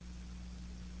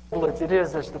Privilege it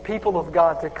is as the people of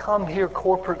God to come here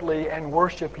corporately and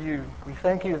worship you. We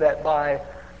thank you that by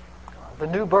the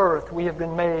new birth we have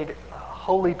been made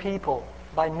holy people.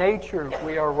 By nature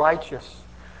we are righteous.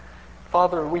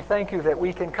 Father, we thank you that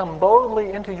we can come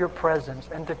boldly into your presence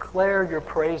and declare your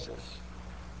praises.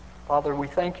 Father, we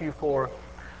thank you for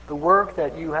the work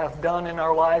that you have done in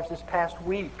our lives this past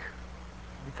week.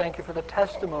 We thank you for the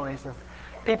testimonies of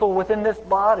people within this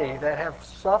body that have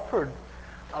suffered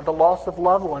the loss of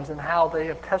loved ones and how they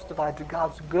have testified to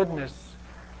God's goodness,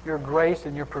 your grace,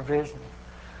 and your provision.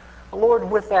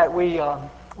 Lord, with that, we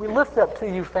lift up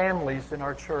to you families in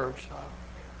our church,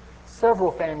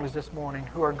 several families this morning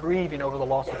who are grieving over the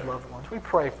loss of loved ones. We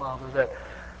pray, Father, that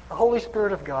the Holy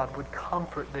Spirit of God would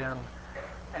comfort them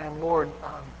and, Lord,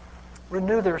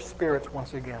 renew their spirits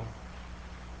once again.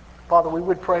 Father, we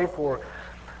would pray for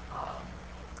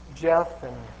Jeff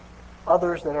and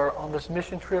others that are on this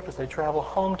mission trip as they travel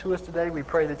home to us today. We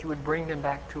pray that you would bring them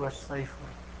back to us safely.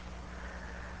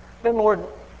 Then, Lord,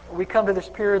 we come to this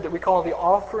period that we call the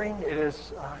offering. It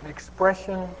is an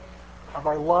expression of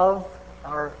our love,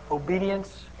 our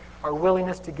obedience, our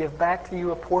willingness to give back to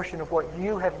you a portion of what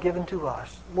you have given to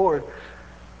us. Lord,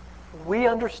 we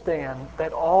understand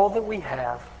that all that we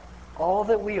have, all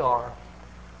that we are,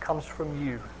 comes from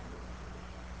you.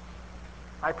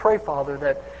 I pray, Father,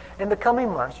 that in the coming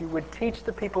months you would teach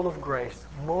the people of grace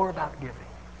more about giving.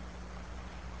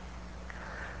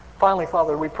 Finally,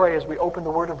 Father, we pray as we open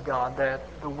the Word of God that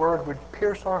the Word would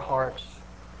pierce our hearts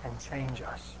and change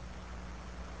us.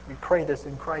 We pray this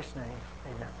in Christ's name.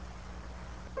 Amen.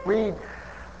 Read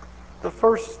the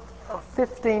first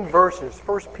 15 verses,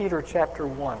 1 Peter chapter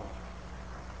 1.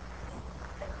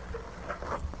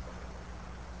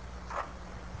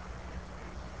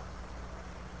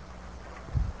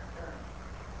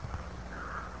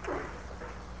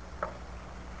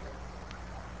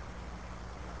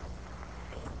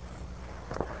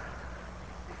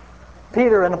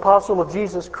 Peter, an apostle of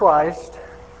Jesus Christ,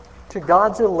 to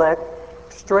God's elect,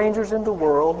 strangers in the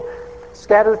world,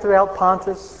 scattered throughout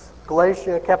Pontus,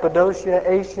 Galatia, Cappadocia,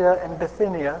 Asia, and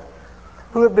Bithynia,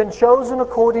 who have been chosen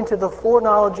according to the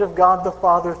foreknowledge of God the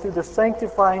Father through the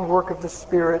sanctifying work of the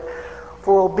Spirit,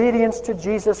 for obedience to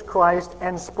Jesus Christ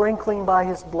and sprinkling by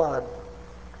His blood.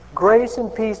 Grace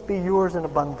and peace be yours in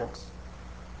abundance.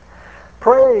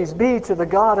 Praise be to the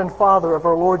God and Father of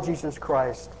our Lord Jesus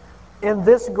Christ. In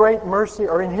His great mercy,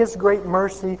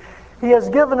 He has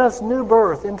given us new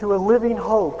birth into a living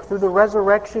hope through the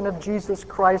resurrection of Jesus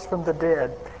Christ from the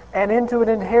dead, and into an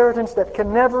inheritance that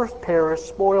can never perish,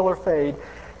 spoil, or fade,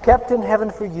 kept in heaven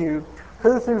for you,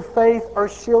 who through faith are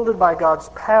shielded by God's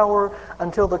power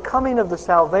until the coming of the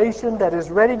salvation that is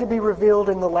ready to be revealed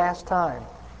in the last time.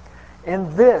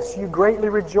 In this you greatly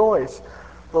rejoice,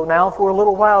 though now for a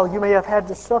little while you may have had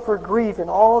to suffer grief in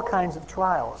all kinds of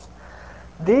trials.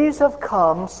 These have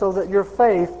come so that your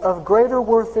faith, of greater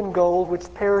worth than gold,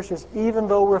 which perishes even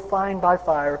though refined by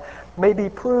fire, may be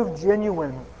proved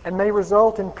genuine and may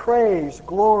result in praise,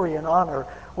 glory, and honor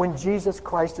when Jesus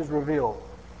Christ is revealed.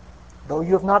 Though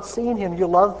you have not seen Him, you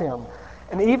love Him.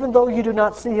 And even though you do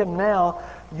not see Him now,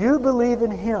 you believe in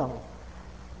Him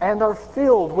and are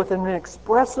filled with an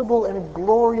inexpressible and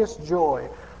glorious joy,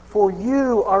 for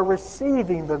you are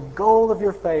receiving the goal of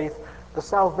your faith, the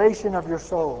salvation of your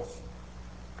souls.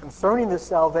 Concerning this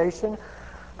salvation,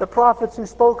 the prophets who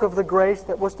spoke of the grace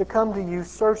that was to come to you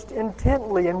searched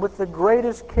intently and with the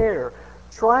greatest care,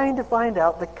 trying to find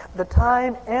out the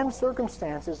time and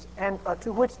circumstances and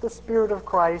to which the Spirit of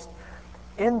Christ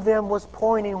in them was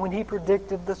pointing when He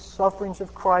predicted the sufferings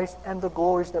of Christ and the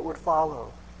glories that would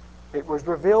follow. It was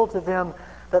revealed to them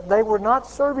that they were not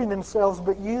serving themselves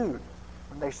but you,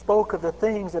 when they spoke of the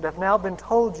things that have now been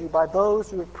told you by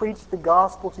those who have preached the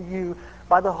gospel to you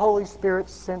by the Holy Spirit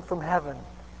sent from heaven.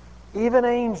 Even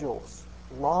angels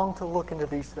long to look into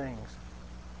these things.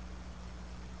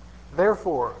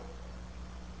 Therefore,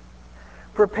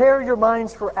 prepare your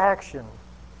minds for action.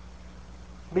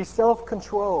 Be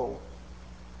self-controlled.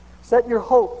 Set your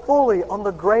hope fully on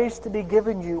the grace to be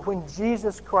given you when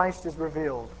Jesus Christ is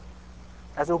revealed.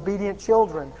 As obedient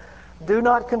children, do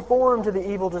not conform to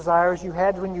the evil desires you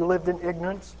had when you lived in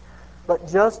ignorance, but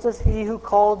just as He who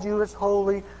called you is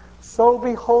holy, so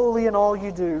be holy in all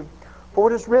you do.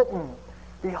 For it is written,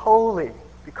 be holy,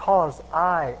 because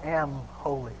I am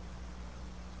holy.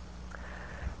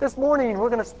 This morning, we're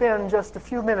going to spend just a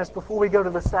few minutes before we go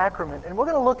to the sacrament, and we're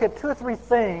going to look at 2 or 3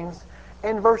 things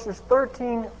in verses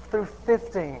 13 through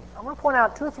 15. I'm going to point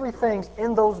out 2 or 3 things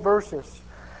in those verses.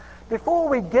 Before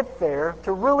we get there,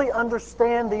 to really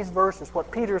understand these verses,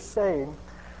 what Peter's saying,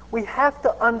 we have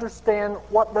to understand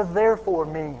what the therefore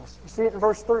means. You see it in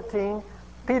verse 13?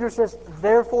 Peter says,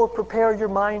 therefore prepare your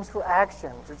minds for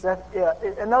actions.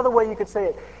 Another way you could say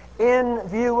it, in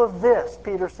view of this,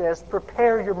 Peter says,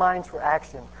 prepare your minds for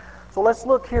action. So let's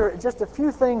look here at just a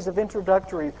few things of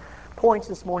introductory points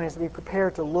this morning as we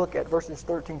prepare to look at verses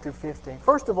 13 through 15.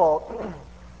 First of all,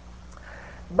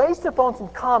 based upon some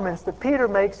comments that Peter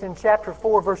makes in chapter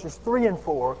 4, verses 3 and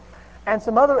 4, and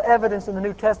some other evidence in the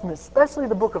New Testament, especially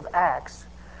the book of Acts,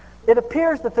 it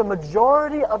appears that the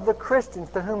majority of the Christians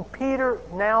to whom Peter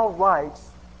now writes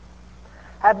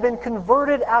have been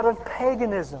converted out of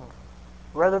paganism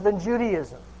rather than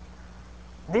Judaism.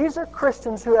 These are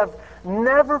Christians who have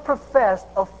never professed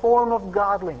a form of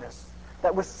godliness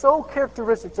that was so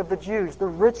characteristic of the Jews, the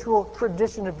ritual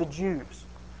tradition of the Jews.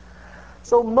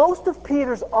 So most of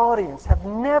Peter's audience have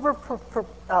never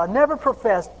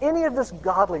professed any of this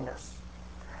godliness.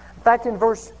 In fact, in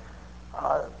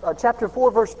chapter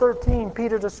 4, verse 13,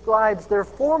 Peter describes their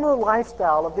former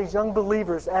lifestyle of these young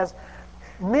believers as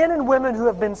men and women who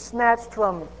have been snatched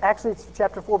from, actually it's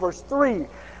chapter 4, verse 3,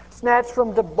 snatched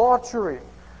from debauchery,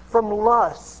 from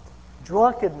lust,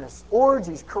 drunkenness,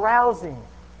 orgies, carousing,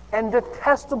 and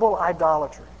detestable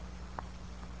idolatry.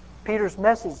 Peter's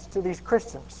message to these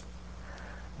Christians: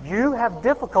 you have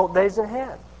difficult days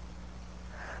ahead.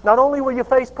 Not only will you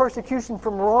face persecution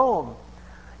from Rome,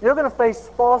 you're going to face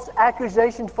false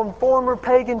accusations from former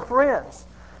pagan friends.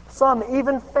 Some,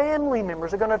 even family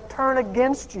members, are going to turn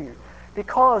against you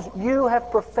because you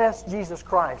have professed Jesus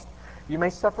Christ. You may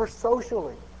suffer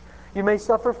socially. You may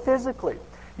suffer physically.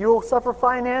 You will suffer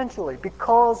financially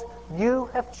because you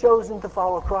have chosen to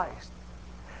follow Christ.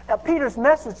 Now, Peter's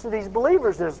message to these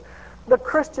believers is the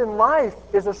Christian life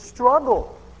is a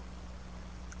struggle.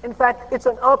 In fact, it's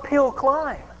an uphill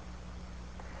climb.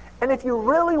 And if you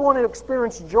really want to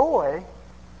experience joy,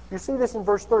 you see this in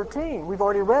verse 13. We've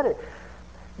already read it.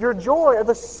 Your joy, or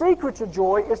the secret to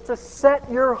joy, is to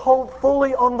set your hope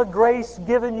fully on the grace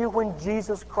given you when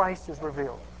Jesus Christ is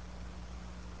revealed.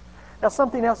 Now,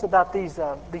 something else about these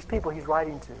people he's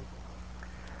writing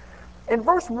to. In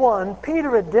verse 1,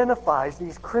 Peter identifies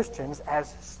these Christians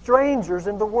as strangers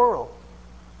in the world.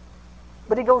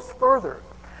 But he goes further.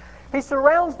 He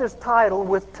surrounds this title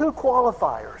with two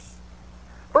qualifiers.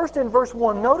 First, in verse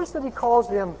 1, notice that he calls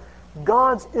them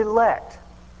God's elect,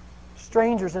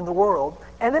 strangers in the world.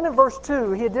 And then in verse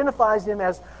 2, he identifies them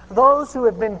as those who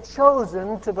have been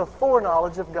chosen to the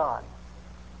foreknowledge of God.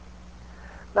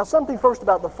 Now, something first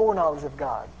about the foreknowledge of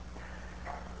God.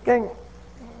 Gang,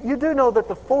 you do know that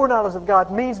the foreknowledge of God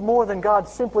means more than God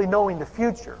simply knowing the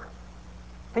future.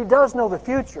 He does know the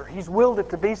future. He's willed it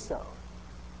to be so.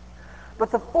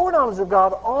 But the foreknowledge of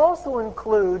God also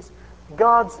includes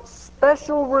God's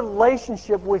special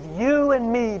relationship with you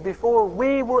and me before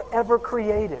we were ever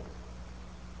created.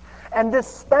 And this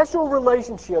special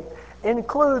relationship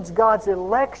includes God's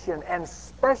election and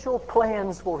special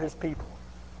plans for His people.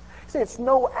 See, it's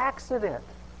no accident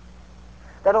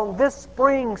that on this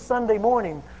spring Sunday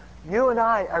morning, you and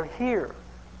I are here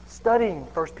studying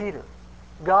 1 Peter.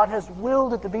 God has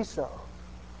willed it to be so.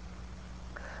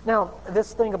 Now,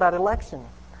 this thing about election,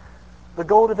 the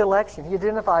goal of election, he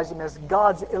identifies them as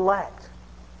God's elect.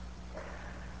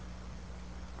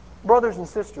 Brothers and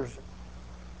sisters,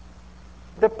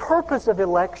 the purpose of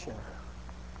election,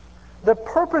 the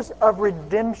purpose of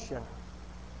redemption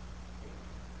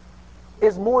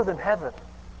is more than heaven.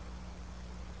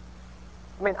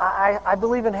 I mean, I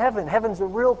believe in heaven. Heaven's a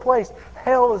real place.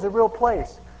 Hell is a real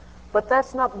place. But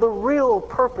that's not the real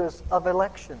purpose of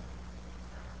election.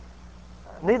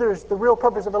 Neither is the real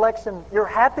purpose of election your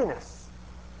happiness.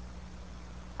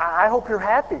 I hope you're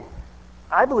happy.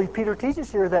 I believe Peter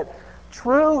teaches here that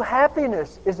true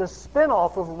happiness is a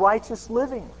spin-off of righteous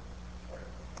living.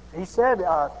 He said,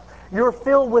 you're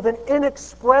filled with an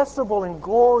inexpressible and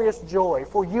glorious joy,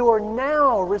 for you are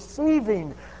now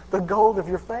receiving the gold of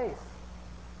your faith.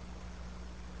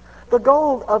 The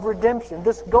gold of redemption,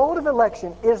 this gold of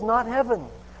election, is not heaven.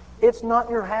 It's not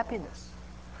your happiness.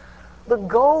 The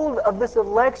gold of this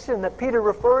election that Peter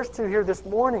refers to here this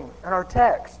morning in our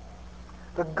text,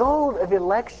 the gold of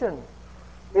election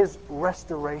is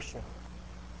restoration.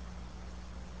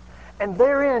 And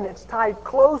therein it's tied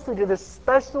closely to this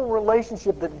special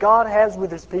relationship that God has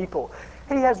with His people.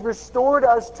 He has restored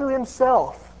us to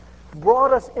Himself,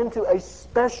 brought us into a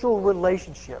special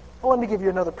relationship. Well, let me give you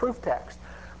another proof text.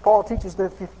 Paul teaches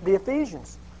the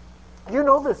Ephesians. You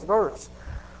know this verse.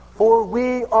 For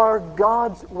we are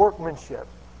God's workmanship,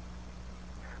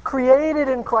 created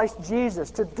in Christ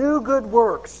Jesus to do good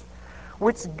works,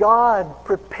 which God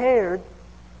prepared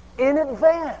in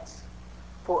advance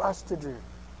for us to do.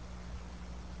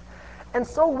 And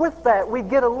so with that, we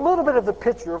get a little bit of the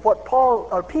picture of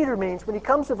what Peter means when he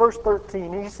comes to verse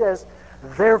 13. And he says,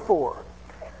 therefore,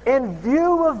 in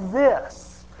view of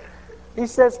this, he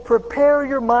says, prepare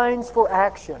your minds for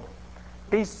action.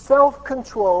 Be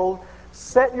self-controlled.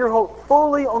 Set your hope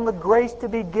fully on the grace to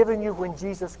be given you when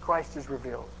Jesus Christ is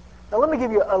revealed. Now let me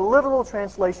give you a literal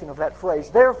translation of that phrase.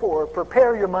 Therefore,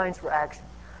 prepare your minds for action.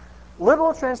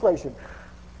 Literal translation.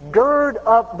 Gird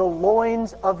up the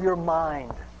loins of your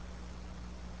mind.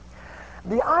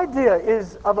 The idea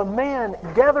is of a man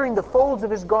gathering the folds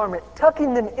of his garment,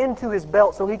 tucking them into his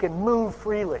belt so he can move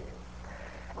freely.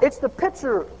 It's the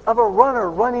picture of a runner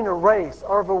running a race,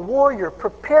 or of a warrior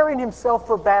preparing himself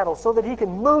for battle so that he can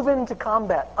move into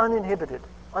combat uninhibited,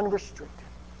 unrestricted.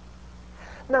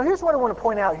 Now here's what I want to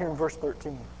point out here in verse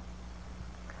 13.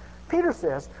 Peter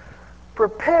says,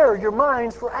 prepare your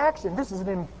minds for action. This is an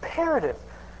imperative.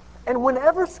 And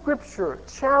whenever Scripture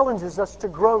challenges us to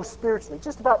grow spiritually,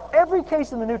 just about every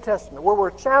case in the New Testament where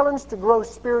we're challenged to grow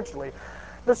spiritually,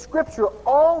 the Scripture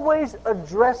always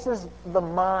addresses the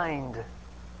mind.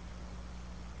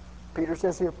 Peter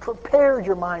says here, prepare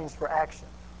your minds for action.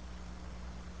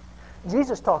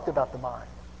 Jesus talked about the mind.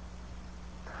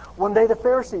 One day the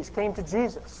Pharisees came to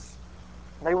Jesus.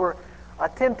 They were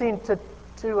attempting to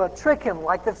trick him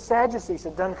like the Sadducees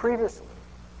had done previously.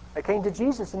 They came to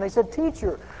Jesus and they said,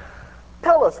 Teacher,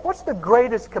 tell us, what's the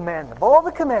greatest commandment? Of all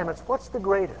the commandments, what's the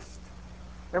greatest?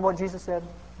 Remember what Jesus said?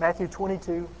 Matthew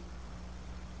 22.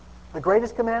 The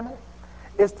greatest commandment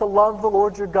is to love the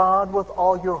Lord your God with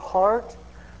all your heart,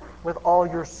 with all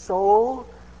your soul,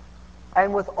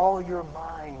 and with all your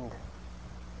mind.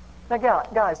 Now,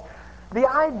 guys, the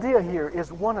idea here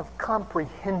is one of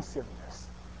comprehensiveness.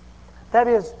 That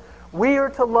is, we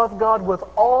are to love God with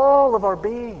all of our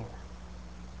being.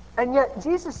 And yet,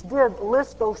 Jesus did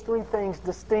list those three things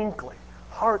distinctly: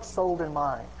 heart, soul, and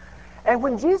mind. And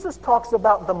when Jesus talks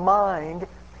about the mind,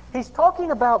 he's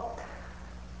talking about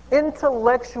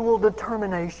intellectual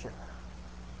determination.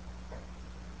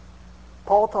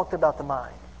 Paul talked about the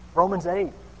mind. Romans 8.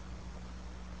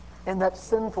 In that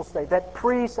sinful state, that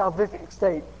pre-salvific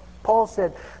state, Paul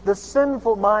said, the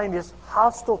sinful mind is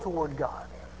hostile toward God.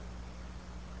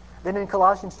 Then in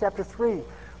Colossians chapter 3,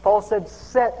 Paul said,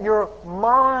 set your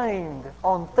mind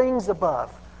on things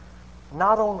above,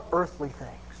 not on earthly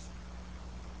things.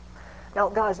 Now,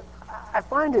 guys, I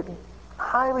find it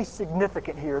highly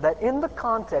significant here that in the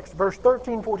context, verse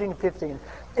 13, 14, and 15,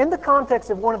 in the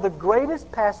context of one of the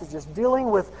greatest passages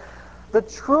dealing with the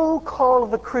true call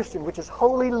of the Christian, which is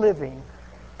holy living,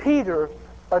 Peter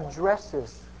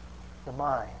addresses the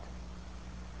mind.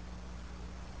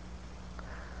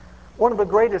 One of the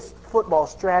greatest football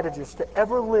strategists to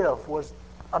ever live was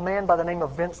a man by the name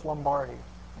of Vince Lombardi.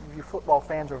 You football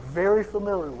fans are very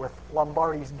familiar with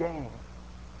Lombardi's game.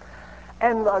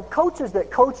 And coaches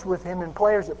that coached with him and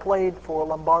players that played for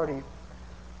Lombardi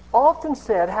often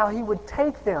said how he would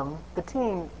take them, the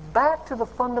team, back to the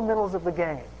fundamentals of the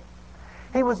game.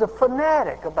 He was a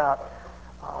fanatic about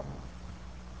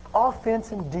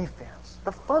offense and defense,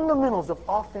 the fundamentals of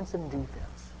offense and defense.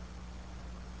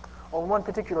 On one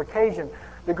particular occasion,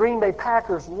 the Green Bay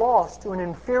Packers lost to an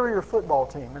inferior football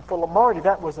team. And for Lombardi,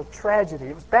 that was a tragedy.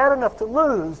 It was bad enough to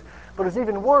lose, but it was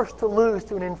even worse to lose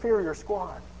to an inferior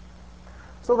squad.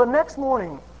 So the next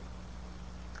morning,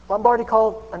 Lombardi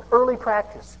called an early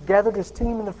practice, gathered his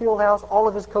team in the field house. All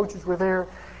of his coaches were there.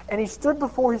 And he stood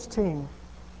before his team.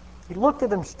 He looked at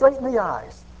them straight in the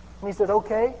eyes. And he said,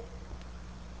 okay,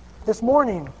 this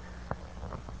morning,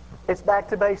 it's back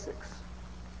to basics.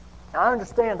 Now, I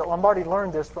understand that Lombardi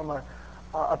learned this from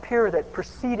a peer that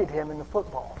preceded him in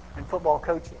football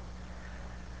coaching.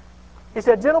 He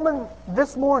said, gentlemen,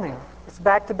 this morning, it's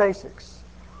back to basics.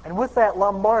 And with that,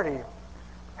 Lombardi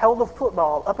held the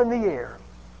football up in the air.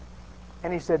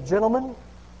 And he said, gentlemen,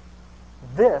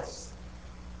 this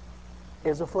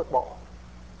is a football.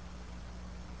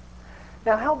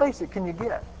 Now, how basic can you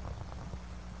get?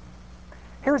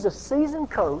 Here's a seasoned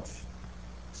coach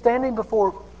standing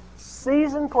before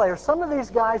seasoned players. Some of these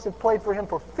guys have played for him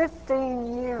for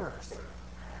 15 years.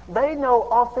 They know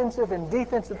offensive and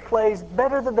defensive plays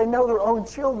better than they know their own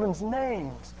children's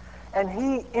names. And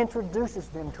he introduces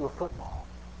them to a football.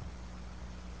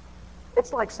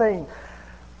 It's like saying,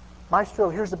 Maestro,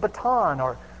 here's a baton,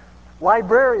 or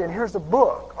librarian, here's a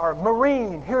book, or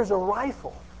Marine, here's a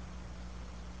rifle.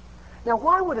 Now,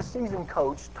 why would a seasoned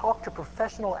coach talk to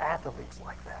professional athletes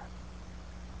like that?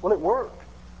 Well, it worked.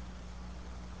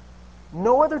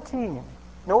 No other team,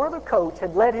 no other coach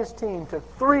had led his team to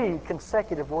 3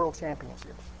 consecutive world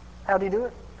championships. How did he do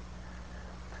it?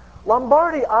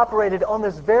 Lombardi operated on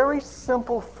this very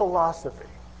simple philosophy.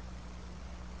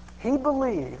 He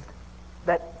believed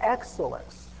that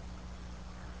excellence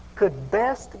could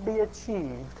best be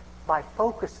achieved by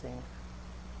focusing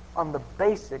on the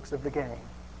basics of the game.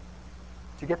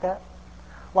 Did you get that?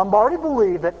 Lombardi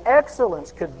believed that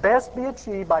excellence could best be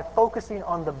achieved by focusing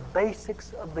on the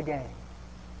basics of the game.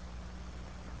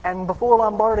 And before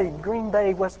Lombardi, Green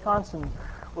Bay, Wisconsin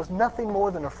was nothing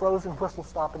more than a frozen whistle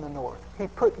stop in the north. He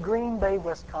put Green Bay,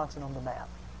 Wisconsin on the map.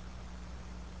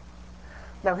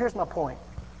 Now here's my point.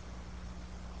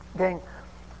 Gang,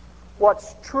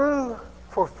 what's true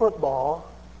for football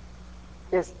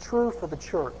is true for the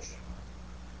church.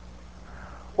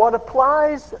 What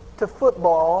applies to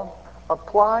football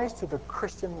applies to the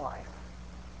Christian life.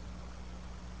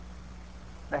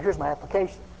 Now here's my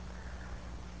application.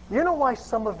 You know why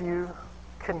some of you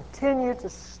continue to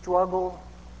struggle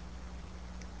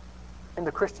in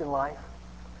the Christian life?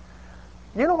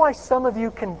 You know why some of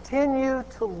you continue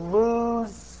to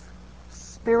lose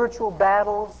spiritual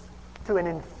battles to an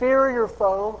inferior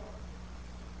foe?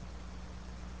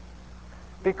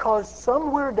 Because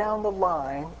somewhere down the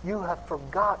line, you have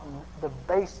forgotten the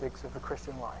basics of the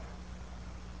Christian life.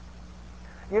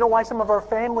 You know why some of our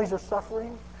families are suffering?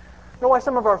 You know why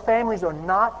some of our families are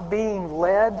not being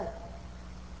led?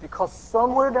 Because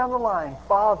somewhere down the line,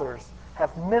 fathers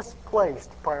have misplaced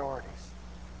priorities.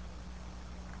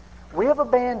 We have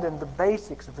abandoned the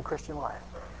basics of the Christian life.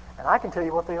 And I can tell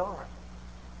you what they are.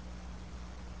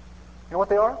 You know what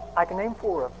they are? I can name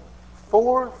 4 of them.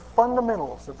 4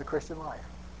 fundamentals of the Christian life.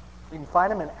 You can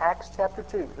find them in Acts chapter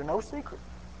 2. They're no secret.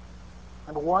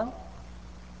 Number 1,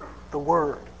 the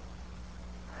Word.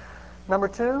 Number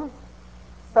 2,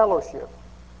 fellowship.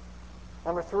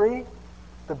 Number 3,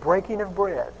 the breaking of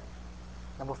bread.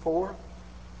 Number 4,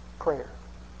 prayer.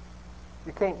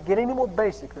 You can't get any more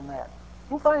basic than that.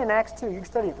 You can find it in Acts 2. You can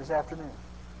study it this afternoon.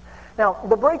 Now,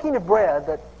 the breaking of bread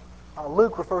that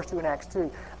Luke refers to in Acts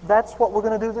 2, that's what we're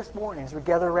going to do this morning as we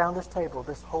gather around this table,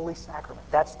 this holy sacrament.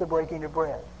 That's the breaking of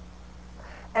bread.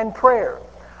 And prayer.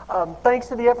 Thanks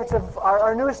to the efforts of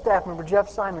our newest staff member, Jeff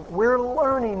Simon, we're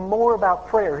learning more about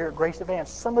prayer here at Grace Advance.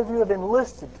 Some of you have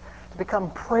enlisted to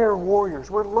become prayer warriors.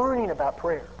 We're learning about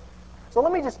prayer. So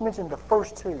let me just mention the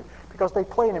first 2 because they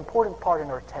play an important part in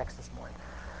our text this morning.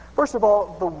 First of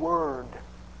all, the Word.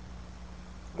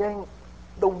 Gang,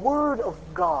 the Word of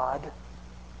God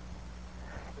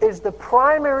is the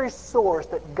primary source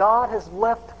that God has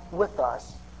left with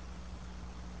us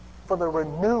for the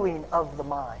renewing of the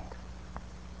mind.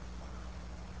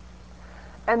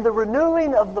 And the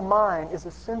renewing of the mind is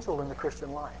essential in the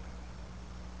Christian life.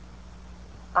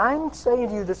 I'm saying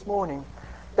to you this morning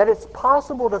that it's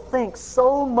possible to think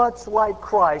so much like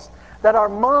Christ that our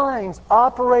minds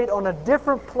operate on a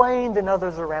different plane than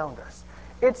others around us.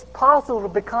 It's possible to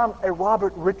become a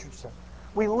Robert Richardson.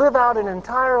 We live out an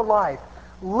entire life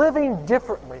living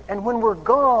differently. And when we're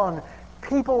gone,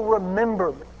 people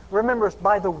remember us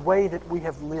by the way that we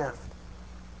have lived.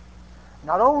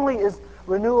 Not only is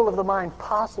renewal of the mind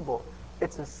possible,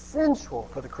 it's essential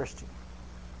for the Christian.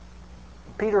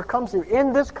 Peter comes here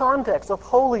in this context of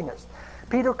holiness.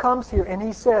 Peter comes here and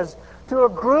he says to a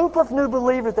group of new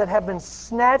believers that have been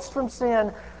snatched from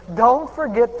sin, don't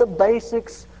forget the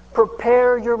basics.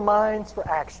 Prepare your minds for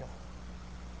action.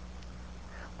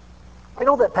 You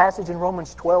know that passage in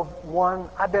Romans 12:1?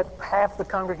 I bet half the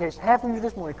congregation, half of you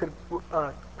this morning could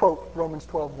quote Romans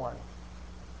 12:1.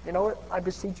 You know it? I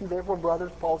beseech you, therefore,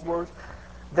 brothers, Paul's words.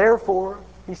 Therefore,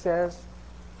 he says,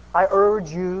 I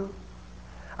urge you.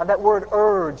 And that word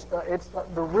urge,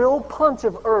 the real punch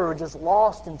of urge is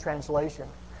lost in translation.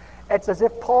 It's as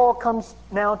if Paul comes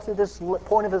now to this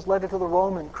point of his letter to the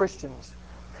Roman Christians.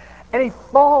 And he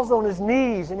falls on his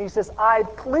knees and he says, I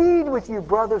plead with you,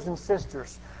 brothers and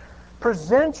sisters,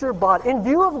 present your body, in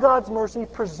view of God's mercy,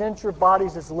 present your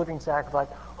bodies as a living sacrifice,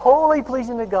 holy,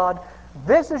 pleasing to God.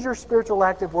 This is your spiritual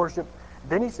act of worship.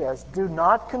 Then he says, do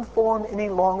not conform any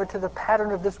longer to the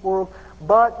pattern of this world,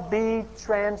 but be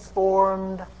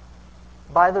transformed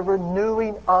by the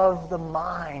renewing of the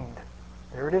mind.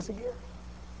 There it is again.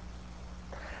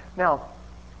 Now,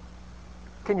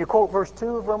 can you quote verse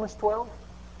 2 of Romans 12?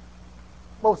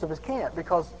 Most of us can't,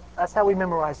 because that's how we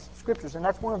memorize scriptures, and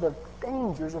that's one of the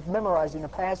dangers of memorizing a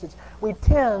passage. We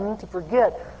tend to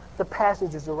forget the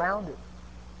passages around it.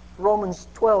 Romans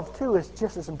 12:2 is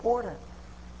just as important.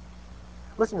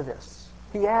 Listen to this.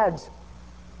 He adds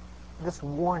this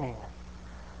warning.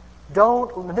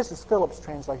 This is Phillips'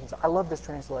 translation. I love this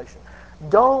translation.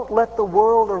 Don't let the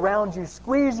world around you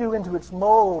squeeze you into its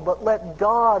mold, but let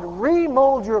God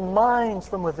remold your minds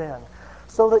from within,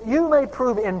 so that you may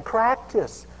prove in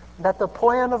practice that the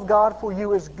plan of God for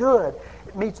you is good.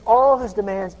 meets all of his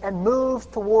demands, and moves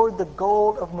toward the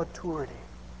goal of maturity.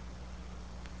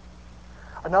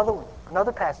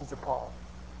 Another passage of Paul,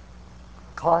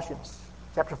 Colossians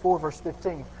chapter 4, verse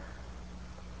 15.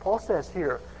 Paul says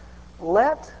here,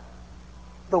 "Let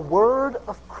the word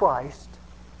of Christ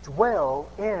dwell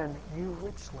in you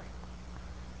richly."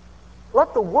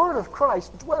 Let the word of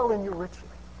Christ dwell in you richly.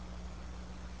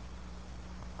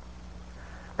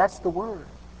 That's the word.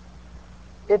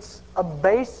 It's a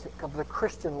basic of the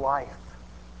Christian life.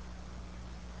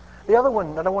 The other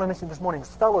one that I want to mention this morning is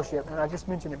fellowship, and I just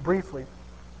mentioned it briefly.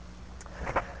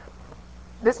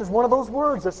 This is one of those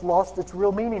words that's lost its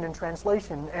real meaning in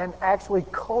translation, and actually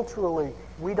culturally,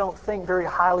 we don't think very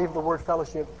highly of the word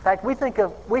fellowship. In fact,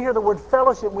 we hear the word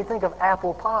fellowship, we think of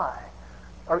apple pie,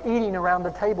 or eating around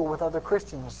the table with other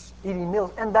Christians, eating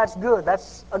meals, and that's good.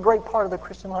 That's a great part of the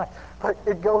Christian life, but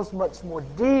it goes much more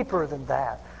deeper than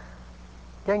that.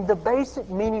 Gang, the basic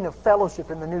meaning of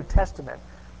fellowship in the New Testament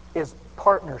is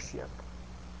partnership,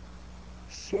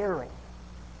 sharing.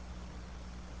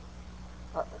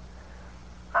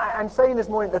 I'm saying this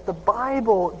morning that the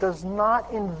Bible does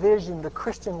not envision the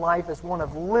Christian life as one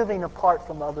of living apart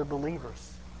from other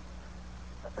believers.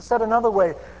 Said another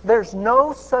way, there's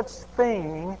no such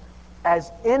thing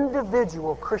as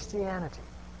individual Christianity.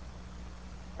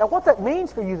 Now, what that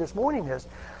means for you this morning is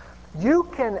you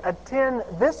can attend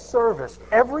this service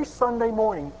every Sunday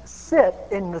morning, sit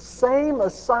in the same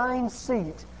assigned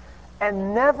seat,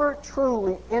 and never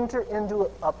truly enter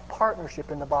into a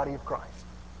partnership in the body of Christ.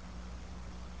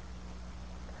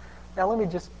 Now, let me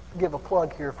just give a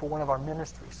plug here for one of our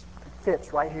ministries. It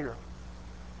fits right here.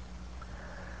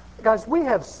 Guys, we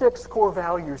have 6 core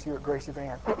values here at Grace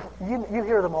Evan. You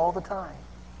hear them all the time.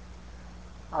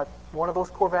 One of those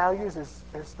core values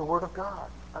is the Word of God.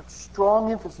 A strong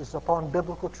emphasis upon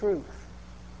biblical truth.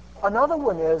 Another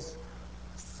one is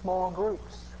small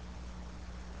groups.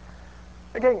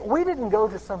 Again, we didn't go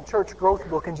to some church growth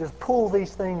book and just pull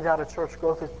these things out of church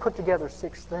growth and put together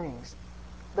 6 things.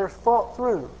 They're thought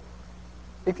through.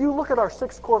 If you look at our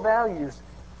 6 core values,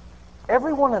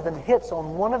 every one of them hits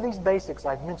on one of these basics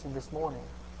I've mentioned this morning.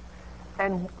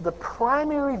 And the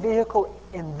primary vehicle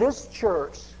in this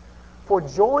church for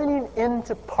joining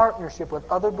into partnership with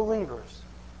other believers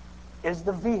is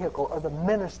the vehicle of the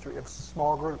ministry of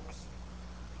small groups.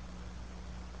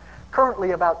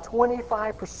 Currently, about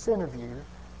 25% of you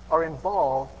are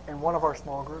involved in one of our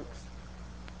small groups.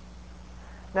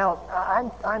 Now,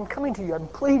 I'm coming to you, I'm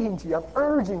pleading to you, I'm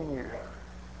urging you.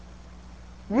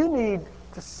 You need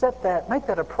to make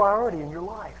that a priority in your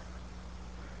life.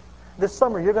 This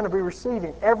summer, you're going to be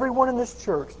receiving, everyone in this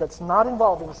church that's not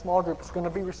involved in a small group is going to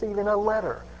be receiving a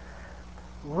letter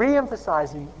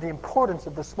re-emphasizing the importance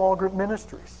of the small group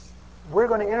ministries. We're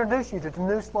going to introduce you to the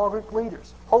new small group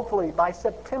leaders. Hopefully, by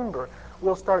September,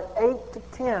 we'll start 8 to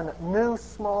 10 new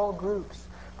small groups.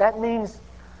 That means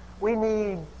we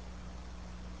need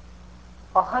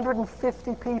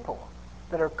 150 people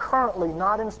that are currently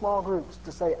not in small groups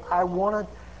to say, I want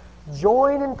to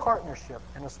join in partnership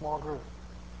in a small group.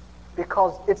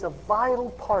 Because it's a vital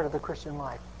part of the Christian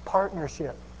life.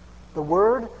 Partnership. The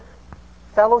Word,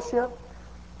 fellowship,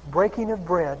 breaking of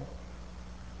bread,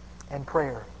 and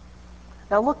prayer.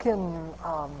 Now look at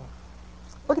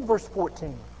verse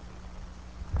 14.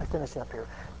 I finish up here.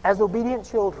 As obedient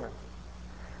children,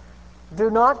 do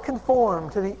not conform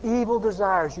to the evil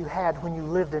desires you had when you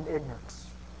lived in ignorance.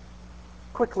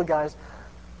 Quickly, guys,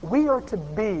 we are to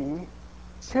be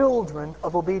children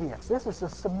of obedience. This is a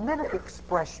Semitic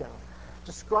expression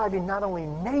describing not only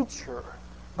nature,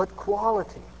 but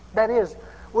quality. That is,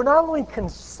 we're not only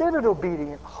considered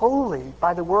obedient, holy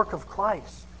by the work of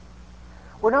Christ.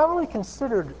 We're not only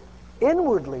considered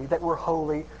inwardly that we're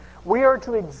holy, we are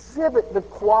to exhibit the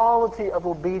quality of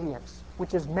obedience,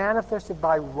 which is manifested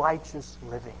by righteous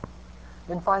living.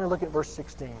 Then finally, look at verse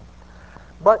 16.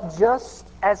 But just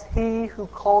as He who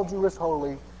called you is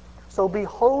holy, so be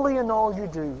holy in all you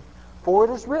do, for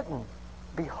it is written,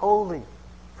 be holy,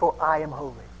 for I am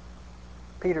holy.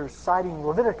 Peter's citing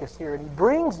Leviticus here, and he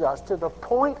brings us to the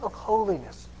point of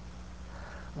holiness.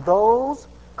 Those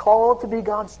called to be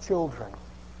God's children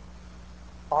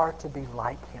are to be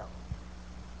like Him.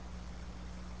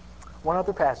 One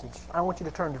other passage. I want you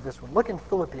to turn to this one. Look in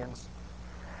Philippians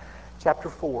chapter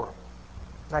 4.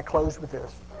 And I close with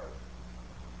this.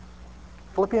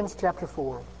 Philippians chapter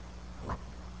 4,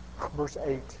 verse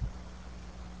 8.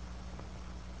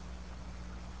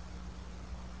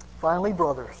 Finally,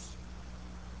 brothers,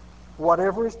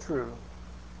 whatever is true,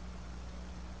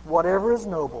 whatever is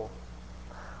noble,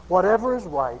 whatever is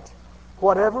right,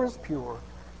 whatever is pure,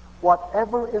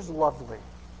 whatever is lovely,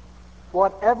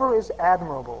 whatever is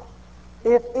admirable,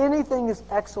 If anything is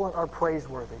excellent or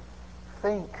praiseworthy,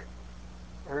 think.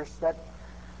 There's that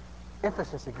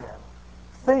emphasis again.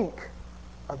 Think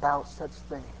about such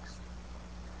things.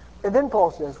 And then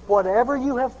Paul says, whatever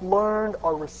you have learned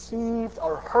or received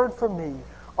or heard from me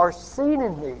or seen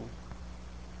in me,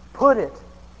 put it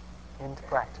into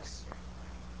practice.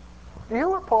 Do you hear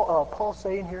what Paul's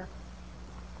saying here?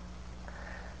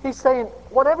 He's saying,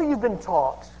 whatever you've been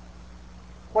taught,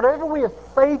 whatever we have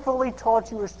faithfully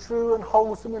taught you is true and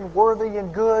wholesome and worthy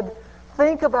and good,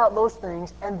 think about those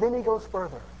things, and then he goes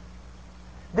further.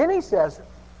 Then he says,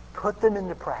 put them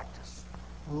into practice.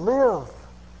 Live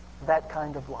that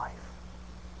kind of life.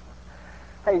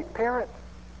 Hey, parent,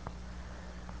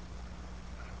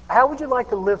 how would you like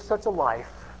to live such a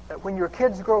life that when your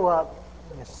kids grow up,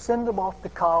 you send them off to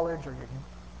college or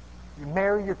you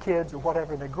marry your kids or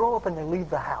whatever, and they grow up and they leave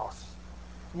the house,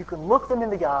 you can look them in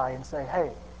the eye and say,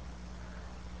 hey,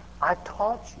 I've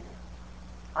taught you.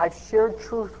 I've shared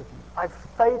truth with you. I've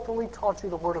faithfully taught you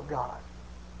the Word of God.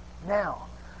 Now,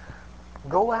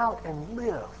 go out and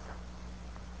live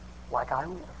like I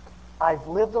lived. I've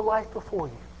lived a life before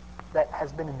you that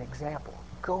has been an example.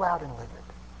 Go out and live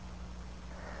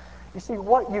it. You see,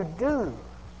 what you do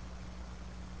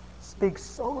speaks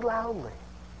so loudly,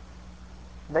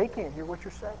 they can't hear what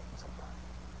you're saying sometimes.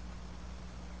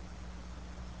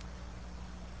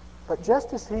 But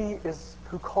just as He is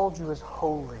who called you is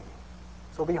holy,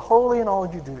 so be holy in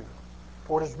all you do.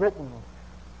 For it is written,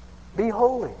 be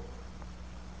holy,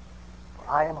 for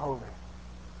I am holy.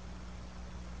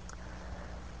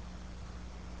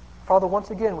 Father,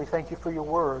 once again, we thank you for your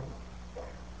word.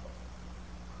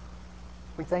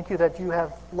 We thank you that you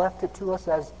have left it to us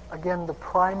as, again, the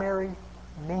primary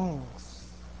means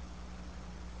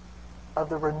of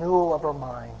the renewal of our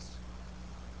minds.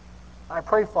 I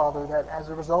pray, Father, that as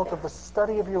a result of the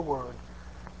study of your word,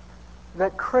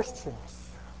 that Christians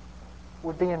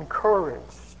would be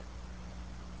encouraged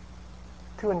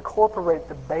to incorporate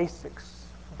the basics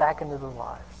back into their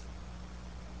lives.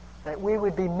 That we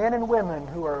would be men and women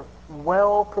who are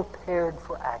well prepared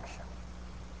for action.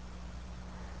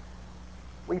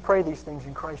 We pray these things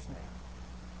in Christ's name.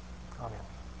 Amen.